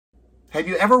Have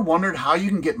you ever wondered how you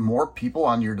can get more people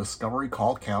on your discovery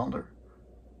call calendar?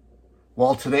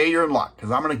 Well, today you're in luck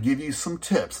because I'm going to give you some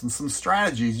tips and some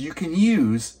strategies you can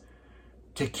use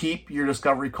to keep your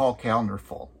discovery call calendar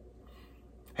full.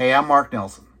 Hey, I'm Mark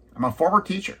Nelson. I'm a former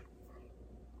teacher,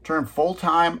 turned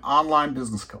full-time online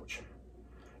business coach.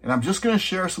 And I'm just going to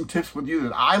share some tips with you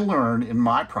that I learned in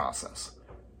my process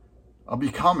of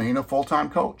becoming a full-time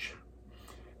coach.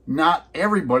 Not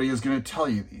everybody is going to tell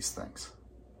you these things.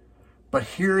 But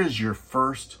here is your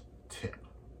first tip.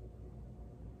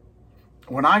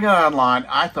 When I got online,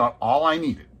 I thought all I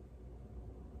needed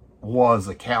was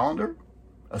a calendar,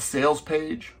 a sales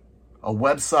page, a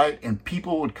website, and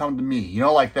people would come to me. You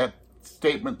know, like that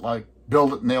statement, like,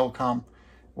 build it and they'll come.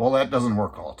 Well, that doesn't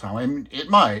work all the time. I mean, it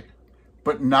might,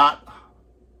 but not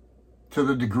to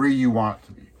the degree you want it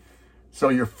to be. So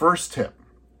your first tip,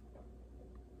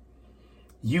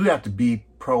 you have to be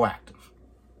proactive.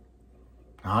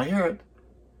 Now, I hear it.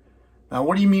 Now,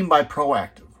 what do you mean by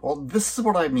proactive? Well, this is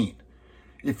what I mean.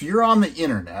 If you're on the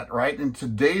internet, right, in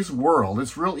today's world,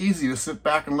 it's real easy to sit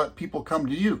back and let people come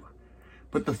to you.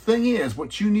 But the thing is,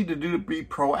 what you need to do to be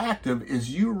proactive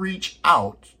is you reach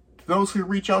out to those who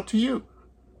reach out to you.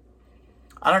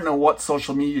 I don't know what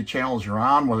social media channels you're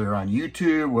on, whether you're on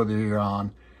YouTube, whether you're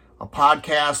on a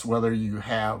podcast, whether you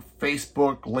have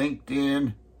Facebook,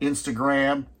 LinkedIn,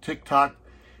 Instagram, TikTok,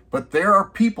 but there are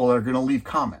people that are going to leave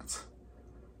comments.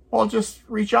 Well, just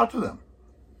reach out to them.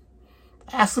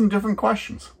 Ask them different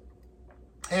questions.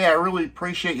 Hey, I really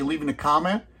appreciate you leaving a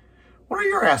comment. What are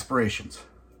your aspirations?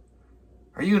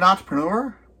 Are you an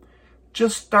entrepreneur?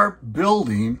 Just start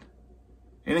building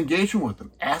an engagement with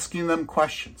them, asking them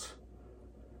questions.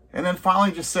 And then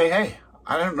finally just say, hey,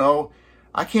 I don't know,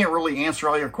 I can't really answer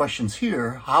all your questions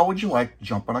here. How would you like to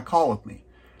jump on a call with me?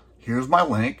 Here's my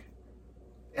link,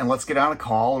 and let's get on a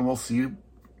call and we'll see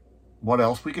what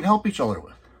else we can help each other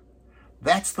with.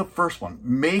 That's the first one.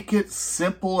 Make it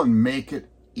simple and make it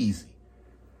easy.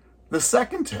 The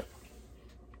second tip.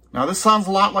 Now, this sounds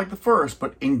a lot like the first,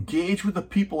 but engage with the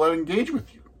people that engage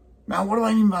with you. Now, what do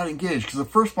I mean by engage? Because the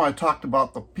first one I talked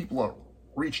about the people that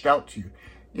reached out to you.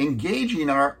 Engaging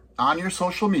are on your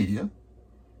social media.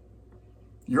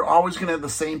 You're always going to have the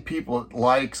same people that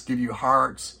likes, give you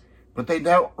hearts, but they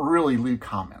don't really leave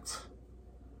comments.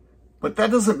 But that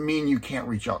doesn't mean you can't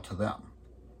reach out to them.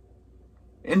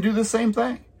 And do the same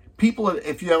thing. People,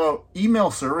 if you have an email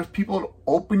service, people that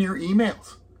open your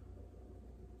emails.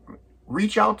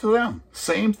 Reach out to them.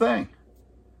 Same thing.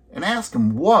 And ask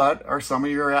them, what are some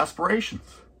of your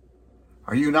aspirations?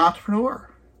 Are you an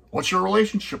entrepreneur? What's your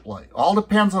relationship like? All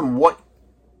depends on what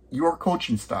your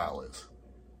coaching style is.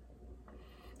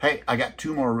 Hey, I got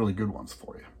 2 more really good ones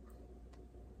for you.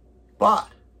 But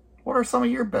what are some of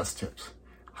your best tips?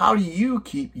 How do you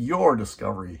keep your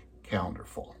discovery calendar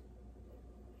full?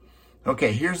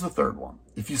 Okay, here's the third one.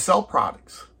 If you sell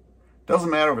products, doesn't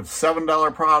matter if it's a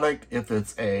 $7 product, if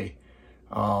it's a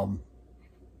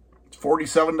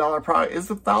 $47 product, it's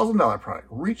a $1,000 product.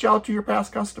 Reach out to your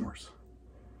past customers,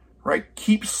 right?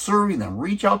 Keep serving them.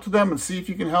 Reach out to them and see if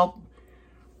you can help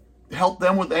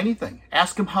them with anything.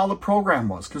 Ask them how the program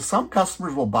was, because some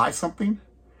customers will buy something.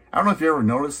 I don't know if you ever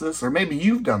noticed this, or maybe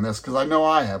you've done this, because I know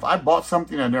I have. I bought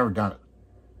something, I've never done it.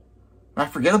 And I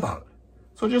forget about it.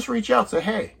 So just reach out, say,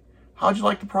 hey, how'd you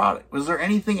like the product? Was there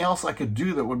anything else I could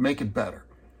do that would make it better?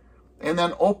 And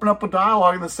then open up a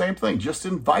dialogue in the same thing. Just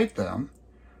invite them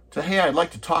to, hey, I'd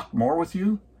like to talk more with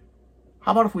you.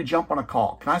 How about if we jump on a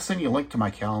call? Can I send you a link to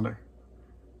my calendar?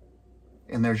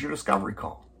 And there's your discovery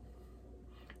call.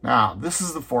 Now, this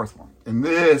is the fourth one, and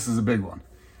this is a big one.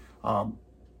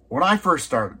 When I first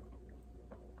started,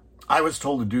 I was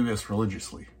told to do this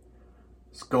religiously.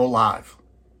 Just go live.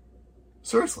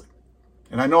 Seriously.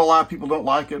 And I know a lot of people don't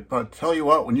like it, but tell you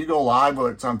what, when you go live,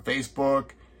 whether it's on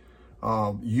Facebook,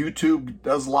 YouTube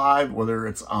does live, whether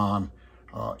it's on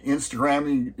Instagram,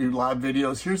 you do live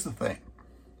videos, here's the thing.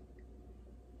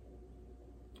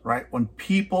 Right? When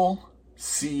people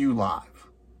see you live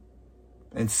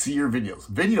and see your videos,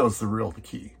 video's the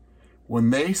key. When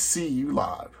they see you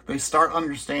live, they start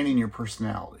understanding your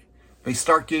personality. They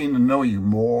start getting to know you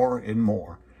more and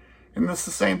more. And it's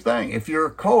the same thing. If you're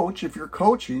a coach, if you're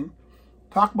coaching,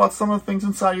 talk about some of the things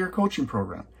inside your coaching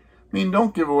program. I mean,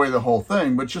 don't give away the whole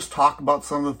thing, but just talk about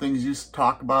some of the things you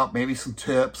talk about, maybe some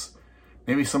tips,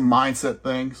 maybe some mindset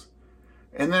things.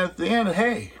 And then at the end,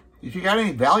 hey, if you got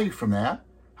any value from that,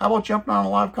 how about jumping on a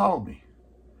live call with me?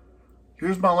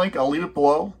 Here's my link. I'll leave it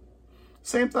below.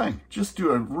 Same thing. Just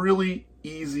do a really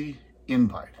easy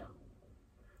invite.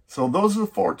 So those are the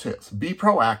 4 tips. Be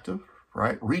proactive,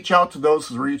 right? Reach out to those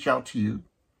who reach out to you.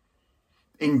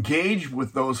 Engage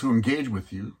with those who engage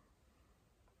with you.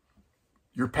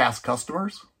 your past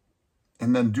customers,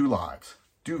 and then do lives,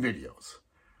 do videos.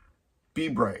 Be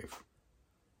brave.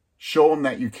 Show them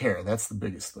that you care. That's the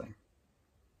biggest thing.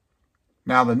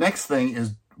 Now, the next thing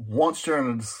is, once you're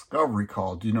on a discovery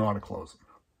call, do you know how to close them?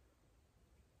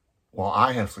 Well,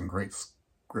 I have some great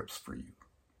scripts for you.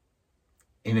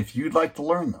 And if you'd like to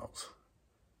learn those,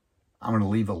 I'm going to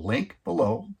leave a link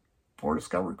below for a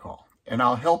discovery call, and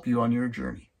I'll help you on your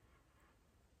journey.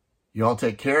 You all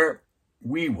take care.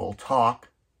 We will talk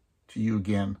to you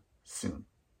again soon.